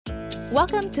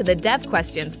Welcome to the Dev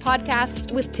Questions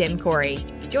podcast with Tim Corey.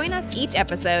 Join us each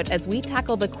episode as we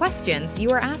tackle the questions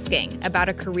you are asking about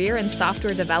a career in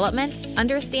software development,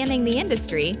 understanding the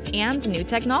industry, and new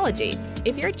technology.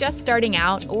 If you're just starting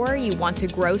out or you want to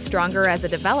grow stronger as a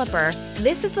developer,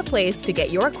 this is the place to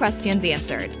get your questions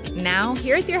answered. Now,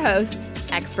 here's your host,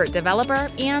 expert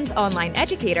developer and online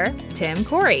educator, Tim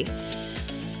Corey.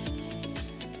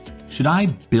 Should I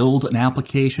build an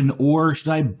application or should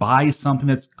I buy something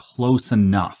that's close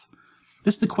enough?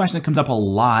 This is the question that comes up a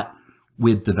lot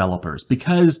with developers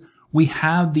because we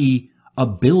have the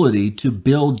ability to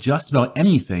build just about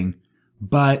anything,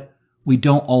 but we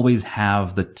don't always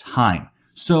have the time.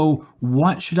 So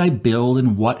what should I build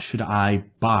and what should I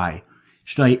buy?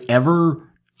 Should I ever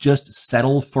just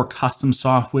settle for custom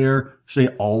software? Should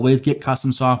I always get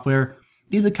custom software?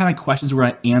 These are the kind of questions we're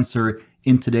going to answer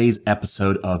in today's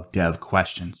episode of Dev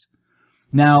Questions.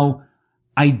 Now,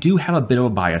 I do have a bit of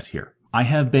a bias here. I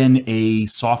have been a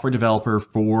software developer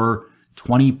for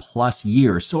 20 plus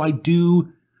years, so I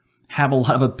do have a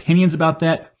lot of opinions about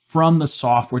that from the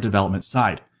software development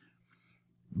side.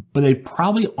 But they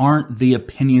probably aren't the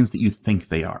opinions that you think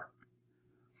they are.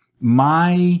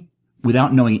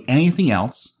 Without knowing anything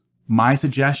else, my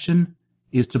suggestion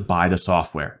is to buy the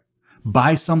software.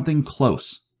 Buy something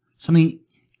close, something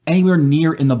anywhere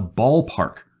near in the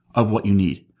ballpark of what you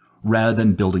need rather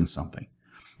than building something.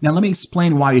 Now, let me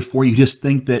explain why before you just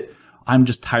think that I'm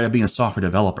just tired of being a software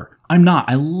developer. I'm not.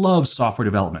 I love software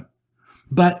development.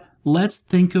 But let's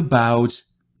think about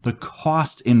the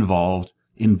cost involved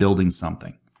in building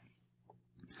something.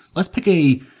 Let's pick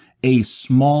a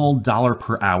small dollar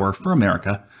per hour for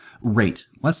America rate.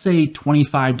 Let's say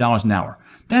 $25 an hour.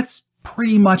 That's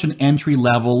pretty much an entry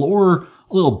level or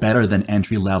a little better than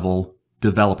entry level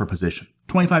developer position,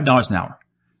 $25 an hour.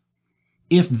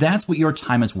 If that's what your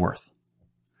time is worth,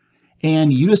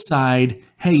 and you decide,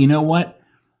 hey, you know what?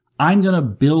 I'm going to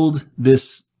build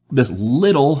this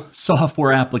little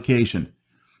software application.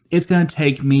 It's going to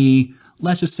take me,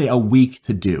 let's just say, a week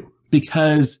to do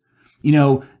because,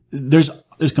 there's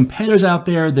competitors out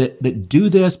there that do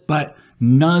this, but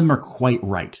none of them are quite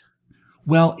right.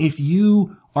 Well, if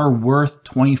you are worth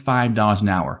 $25 an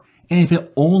hour, and if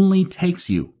it only takes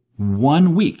you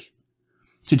 1 week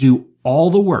to do all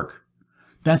the work,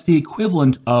 that's the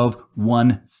equivalent of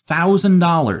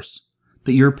 $1,000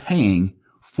 that you're paying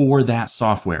for that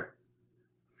software.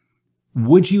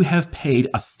 Would you have paid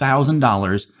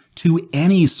 $1,000 to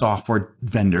any software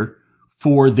vendor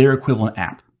for their equivalent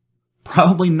app?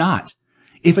 Probably not.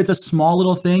 If it's a small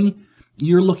little thing,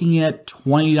 you're looking at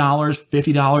 $20,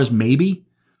 $50, maybe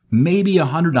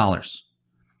 $100.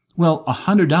 Well,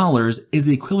 $100 is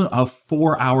the equivalent of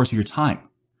 4 hours of your time.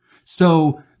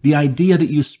 So the idea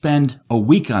that you spend a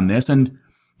week on this, and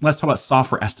let's talk about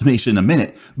software estimation in a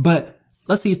minute, but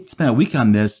let's say you spend a week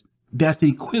on this, that's the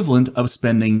equivalent of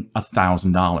spending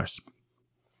 $1,000.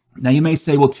 Now you may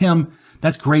say, well, Tim,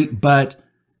 that's great, but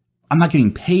I'm not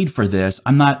getting paid for this.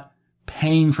 I'm not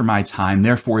paying for my time,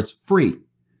 therefore it's free.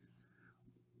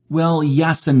 Well,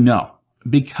 yes and no,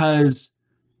 because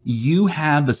you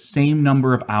have the same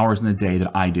number of hours in the day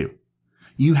that I do.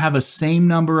 You have the same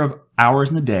number of hours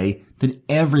in the day that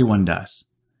everyone does.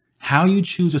 How you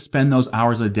choose to spend those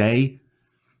hours a day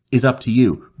is up to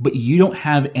you, but you don't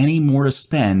have any more to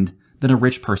spend than a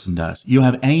rich person does. You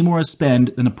don't have any more to spend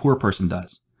than a poor person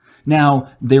does.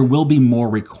 Now, there will be more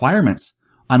requirements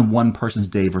on one person's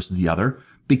day versus the other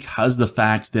because of the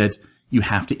fact that you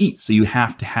have to eat. So you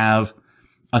have to have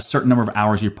a certain number of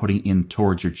hours you're putting in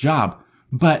towards your job.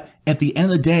 But at the end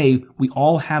of the day, we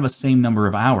all have the same number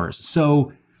of hours.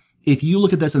 So if you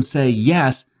look at this and say,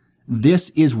 yes,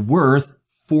 this is worth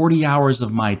 40 hours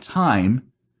of my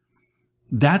time,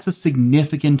 that's a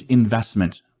significant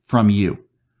investment from you.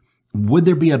 Would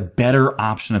there be a better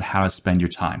option of how to spend your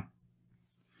time?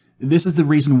 This is the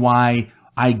reason why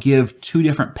I give two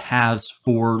different paths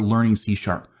for learning C#.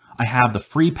 I have the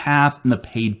free path and the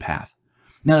paid path.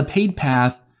 Now, the paid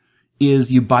path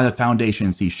is you buy the foundation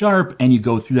in C# and you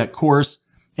go through that course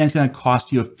and it's going to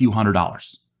cost you a few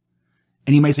 $100s.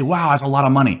 And you may say, wow, that's a lot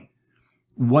of money.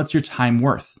 What's your time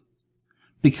worth?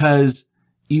 Because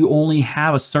you only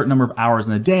have a certain number of hours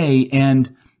in a day.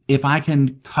 And if I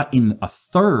can cut in a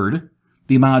third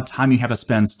the amount of time you have to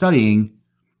spend studying,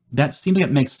 that seems like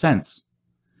it makes sense.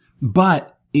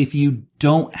 But if you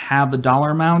don't have the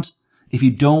dollar amount, if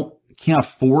you can't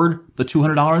afford the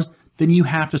 $200, then you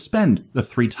have to spend the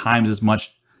 3 times as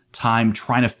much time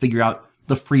trying to figure out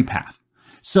the free path.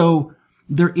 So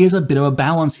there is a bit of a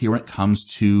balance here when it comes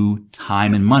to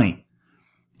time and money.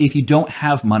 If you don't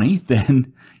have money,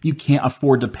 then you can't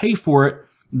afford to pay for it,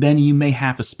 then you may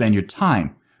have to spend your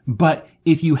time. But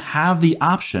if you have the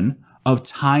option of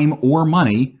time or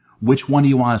money, which one do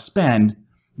you want to spend?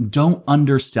 Don't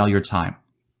undersell your time.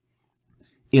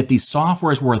 If the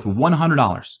software is worth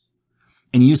 $100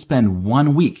 and you spend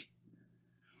 1 week,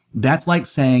 that's like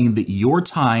saying that your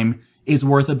time is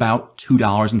worth about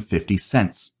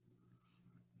 $2.50.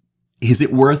 Is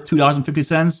it worth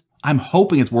 $2.50? I'm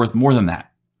hoping it's worth more than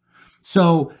that.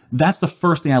 So that's the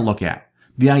first thing I look at.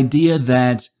 The idea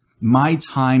that my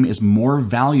time is more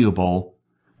valuable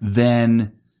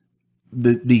than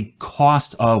the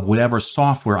cost of whatever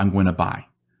software I'm going to buy,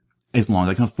 as long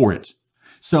as I can afford it.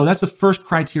 So that's the first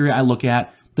criteria I look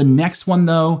at. The next one,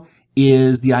 though,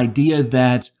 is the idea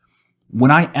that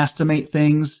when I estimate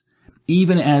things,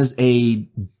 even as a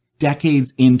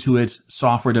decades into it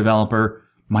software developer,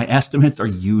 my estimates are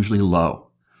usually low.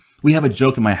 We have a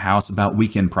joke in my house about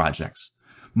weekend projects.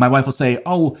 My wife will say,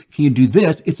 "Oh, can you do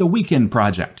this? It's a weekend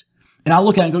project." And I'll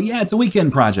look at it and go, "Yeah, it's a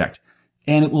weekend project."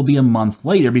 And it will be a month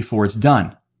later before it's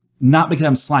done. Not because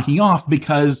I'm slacking off,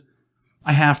 because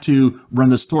I have to run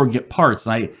the store, get parts.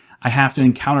 I have to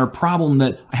encounter a problem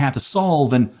that I have to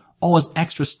solve and all this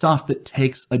extra stuff that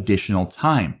takes additional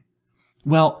time.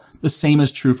 Well, the same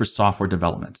is true for software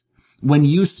development. When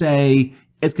you say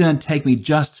it's going to take me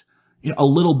just a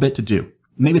little bit to do,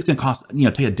 maybe it's going to cost,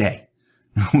 take a day.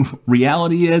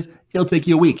 Reality is it'll take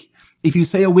you a week. If you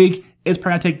say a week, it's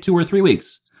probably going to take 2 or 3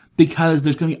 weeks because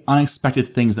there's going to be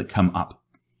unexpected things that come up.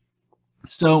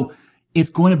 So it's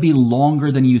going to be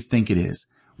longer than you think it is,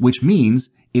 which means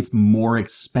it's more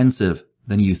expensive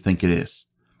than you think it is.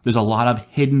 There's a lot of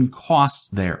hidden costs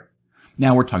there.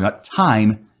 Now we're talking about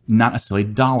time, not necessarily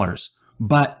dollars,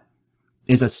 but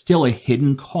it's still a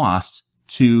hidden cost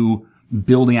to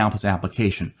building out this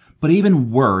application. But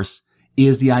even worse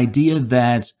is the idea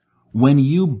that when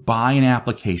you buy an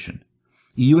application,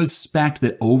 you expect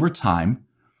that over time,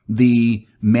 the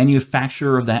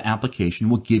manufacturer of that application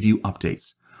will give you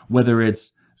updates, whether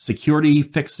it's security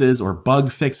fixes or bug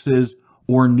fixes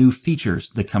or new features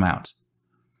that come out.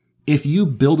 If you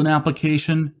build an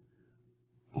application,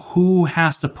 who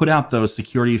has to put out those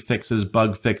security fixes,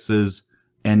 bug fixes,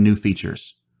 and new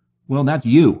features? Well, that's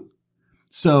you.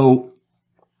 So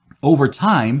over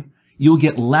time, you'll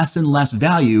get less and less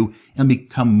value and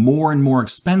become more and more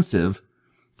expensive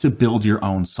to build your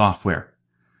own software.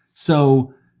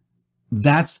 So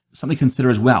that's something to consider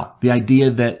as well. The idea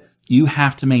that you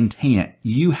have to maintain it.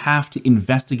 You have to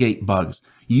investigate bugs.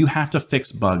 You have to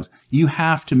fix bugs. You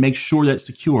have to make sure that it's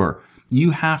secure.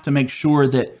 You have to make sure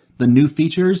that the new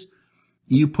features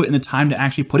you put in the time to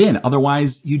actually put in.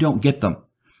 Otherwise, you don't get them.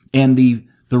 And the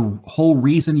whole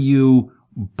reason you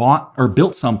bought or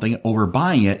built something over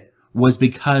buying it was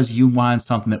because you wanted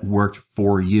something that worked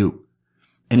for you.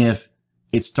 And if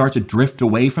it starts to drift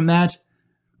away from that,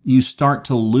 you start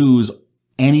to lose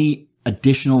any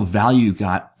additional value you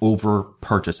got over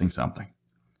purchasing something.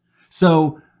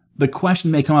 So the question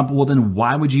may come up, well, then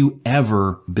why would you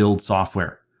ever build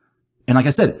software? And like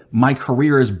I said, my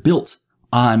career is built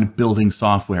on building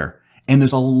software. And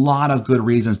there's a lot of good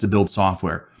reasons to build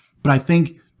software. But I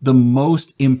think the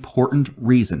most important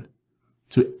reason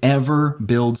to ever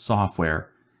build software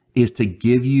is to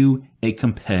give you a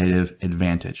competitive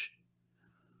advantage.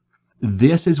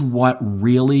 This is what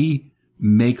really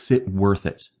makes it worth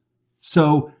it.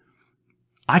 So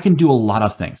I can do a lot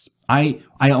of things. I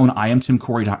own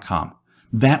IamTimCorey.com.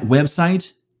 That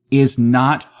website is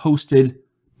not hosted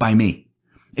by me.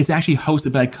 It's actually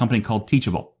hosted by a company called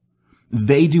Teachable.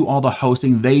 They do all the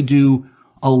hosting. They do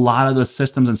a lot of the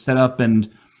systems and setup and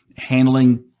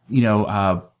handling,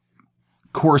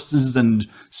 courses and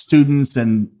students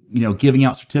and, giving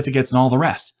out certificates and all the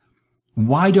rest.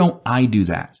 Why don't I do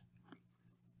that?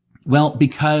 Well,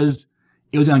 because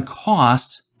it was going to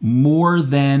cost more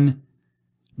than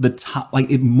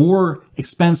more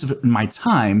expensive in my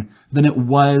time than it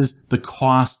was the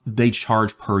cost they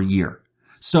charge per year.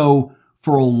 So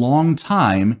for a long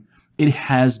time, it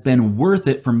has been worth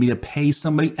it for me to pay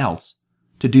somebody else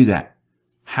to do that.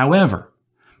 However,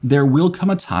 there will come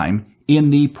a time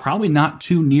in the probably not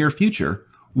too near future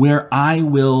where I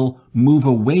will move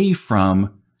away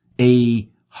from a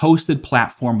hosted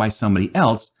platform by somebody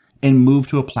else and move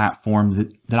to a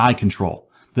platform that I control,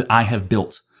 that I have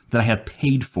built, that I have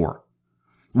paid for,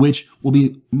 which will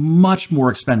be much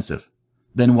more expensive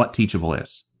than what Teachable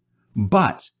is.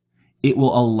 But it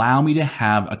will allow me to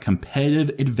have a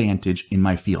competitive advantage in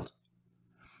my field.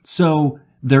 So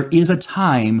there is a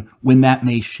time when that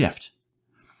may shift.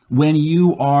 When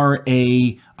you are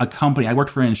a company, I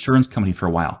worked for an insurance company for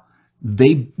a while.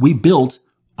 We built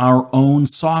our own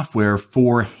software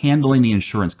for handling the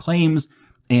insurance claims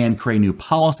and creating new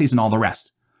policies and all the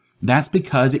rest. That's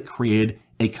because it created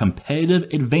a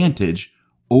competitive advantage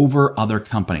over other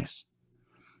companies.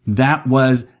 That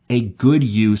was a good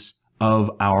use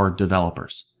of our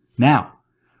developers. Now,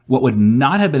 what would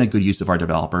not have been a good use of our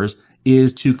developers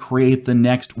is to create the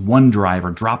next OneDrive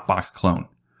or Dropbox clone,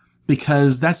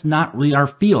 because that's not really our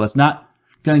field. That's not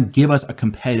going to give us a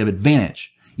competitive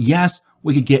advantage. Yes,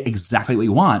 we could get exactly what we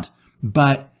want,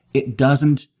 but it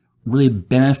doesn't really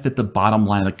benefit the bottom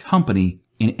line of the company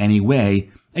in any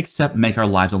way, except make our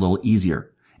lives a little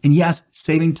easier. And yes,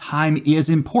 saving time is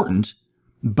important,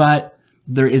 but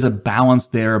there is a balance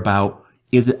there about,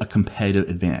 is it a competitive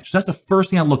advantage? So that's the first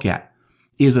thing I look at.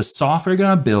 Is the software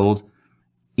going to build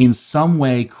in some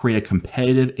way create a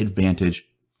competitive advantage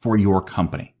for your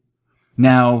company?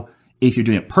 Now, if you're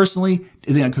doing it personally,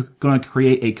 is it going to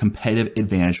create a competitive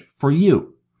advantage for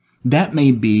you? That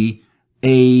may be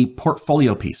a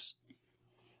portfolio piece.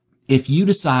 If you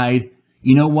decide,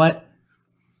 you know what,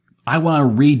 I want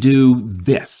to redo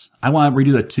this. I want to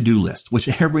redo a to-do list, which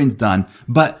everyone's done,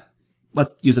 but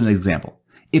let's use an example.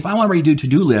 If I want to redo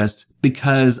to-do list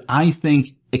because I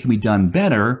think it can be done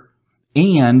better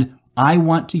and I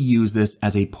want to use this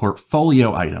as a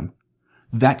portfolio item,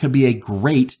 that could be a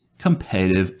great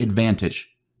competitive advantage,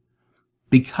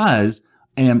 because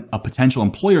a potential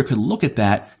employer could look at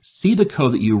that, see the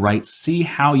code that you write, see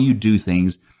how you do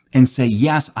things, and say,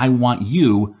 yes, I want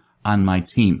you on my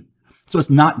team. So it's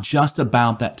not just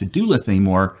about that to-do list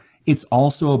anymore. It's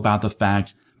also about the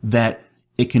fact that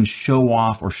it can show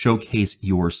off or showcase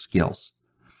your skills.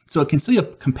 So it can still be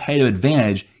a competitive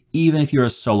advantage even if you're a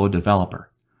solo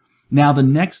developer. Now, the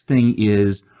next thing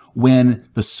is when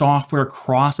the software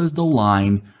crosses the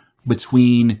line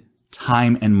between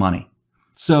time and money.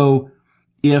 So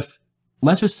if,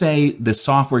 let's just say the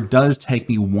software does take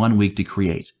me 1 week to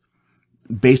create,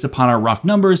 based upon our rough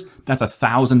numbers, that's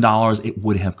 $1,000 it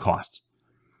would have cost.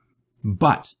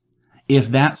 But if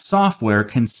that software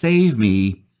can save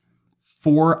me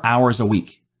 4 hours a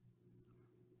week,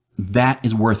 that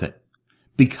is worth it,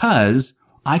 because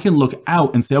I can look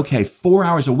out and say, okay, 4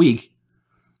 hours a week.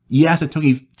 Yes, it took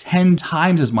me 10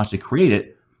 times as much to create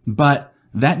it, but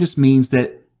that just means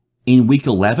that in week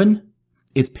 11,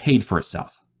 it's paid for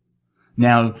itself.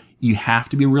 Now, you have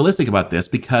to be realistic about this,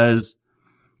 because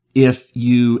if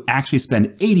you actually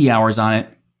spend 80 hours on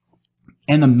it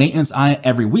and the maintenance on it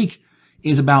every week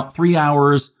is about 3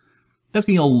 hours, that's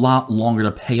going to be a lot longer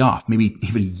to pay off, maybe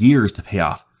even years to pay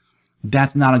off.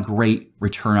 That's not a great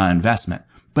return on investment.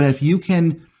 But if you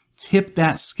can tip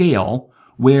that scale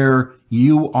where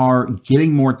you are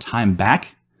getting more time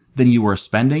back than you were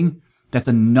spending, that's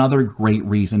another great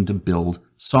reason to build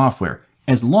software,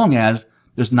 as long as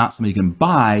there's not something you can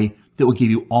buy that will give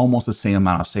you almost the same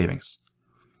amount of savings.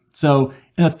 So,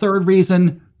 and a third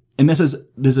reason, and this is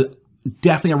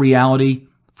definitely a reality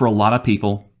for a lot of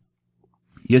people,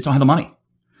 you just don't have the money.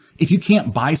 If you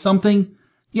can't buy something,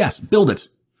 yes, build it.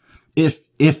 If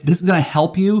this is going to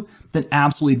help you, then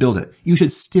absolutely build it. You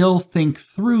should still think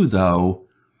through, though,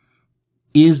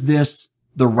 is this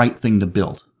the right thing to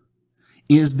build?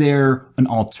 Is there an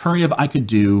alternative I could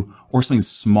do, or something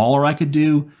smaller I could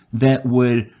do that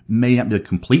would maybe not be the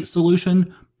complete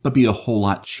solution, but be a whole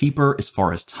lot cheaper as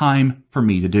far as time for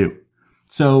me to do?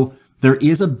 So there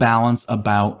is a balance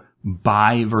about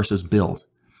buy versus build.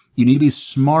 You need to be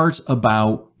smart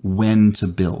about when to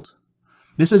build.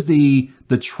 This is the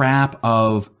trap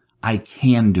of, I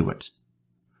can do it.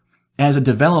 As a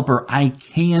developer, I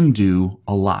can do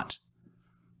a lot,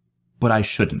 but I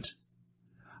shouldn't.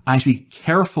 I should be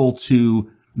careful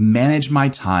to manage my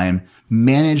time,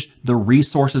 manage the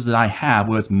resources that I have,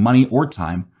 whether it's money or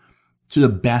time, to the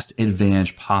best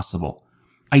advantage possible.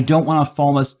 I don't want to fall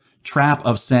in this trap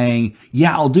of saying,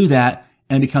 yeah, I'll do that,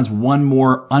 and it becomes one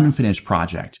more unfinished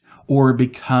project, or it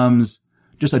becomes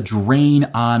just a drain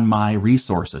on my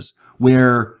resources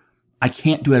where I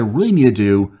can't do what I really need to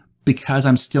do because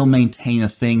I'm still maintaining a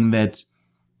thing that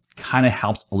kind of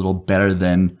helps a little better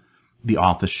than the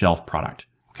off-the-shelf product.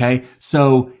 Okay,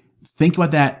 so think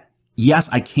about that. Yes,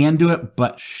 I can do it,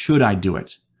 but should I do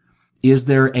it? Is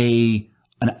there an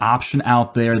option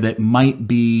out there that might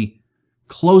be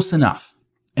close enough?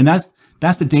 And that's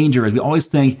the danger, is we always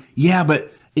think, yeah,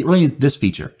 but it really needs this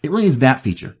feature. It really needs that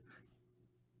feature.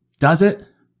 Does it?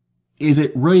 Is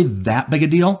it really that big a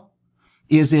deal?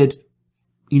 Is it,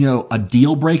 a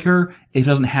deal breaker if it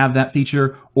doesn't have that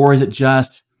feature, or is it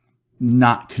just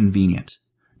not convenient?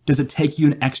 Does it take you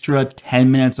an extra 10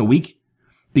 minutes a week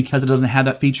because it doesn't have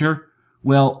that feature?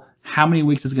 Well, how many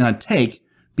weeks is it going to take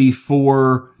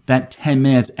before that 10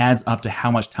 minutes adds up to how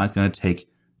much time it's going to take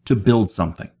to build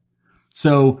something?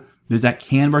 So there's that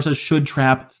can versus should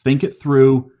trap. Think it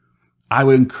through. I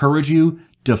would encourage you,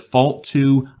 default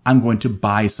to, I'm going to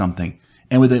buy something.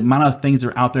 And with the amount of things that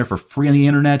are out there for free on the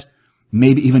internet,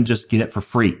 maybe even just get it for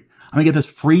free. I'm going to get this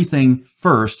free thing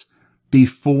first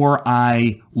before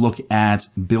I look at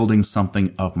building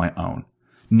something of my own.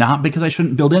 Not because I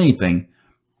shouldn't build anything,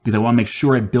 because I want to make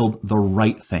sure I build the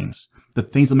right things, the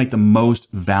things that make the most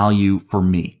value for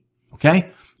me.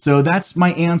 Okay? So that's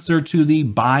my answer to the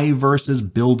buy versus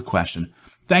build question.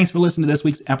 Thanks for listening to this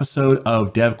week's episode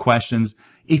of Dev Questions.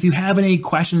 If you have any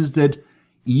questions that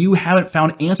you haven't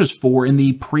found answers for in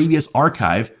the previous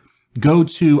archive, go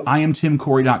to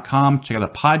IamTimCorey.com, check out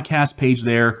the podcast page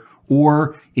there,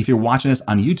 or if you're watching this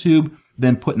on YouTube,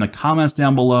 then put in the comments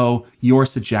down below your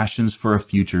suggestions for a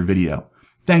future video.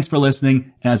 Thanks for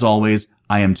listening, and as always,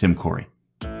 I am Tim Corey.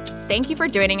 Thank you for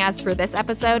joining us for this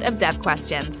episode of Dev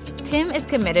Questions. Tim is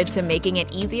committed to making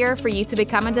it easier for you to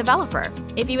become a developer.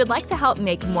 If you would like to help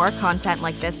make more content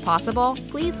like this possible,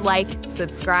 please like,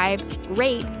 subscribe,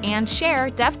 rate, and share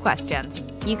Dev Questions.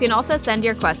 You can also send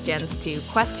your questions to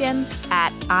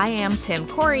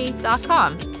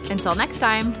questions@IamTimCorey.com. Until next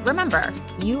time, remember,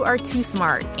 you are too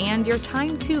smart and your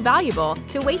time too valuable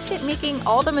to waste it making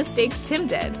all the mistakes Tim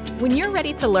did. When you're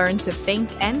ready to learn to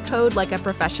think and code like a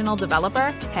professional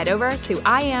developer, head over to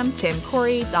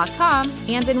IamTimCorey.com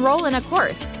and enroll in a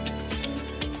course.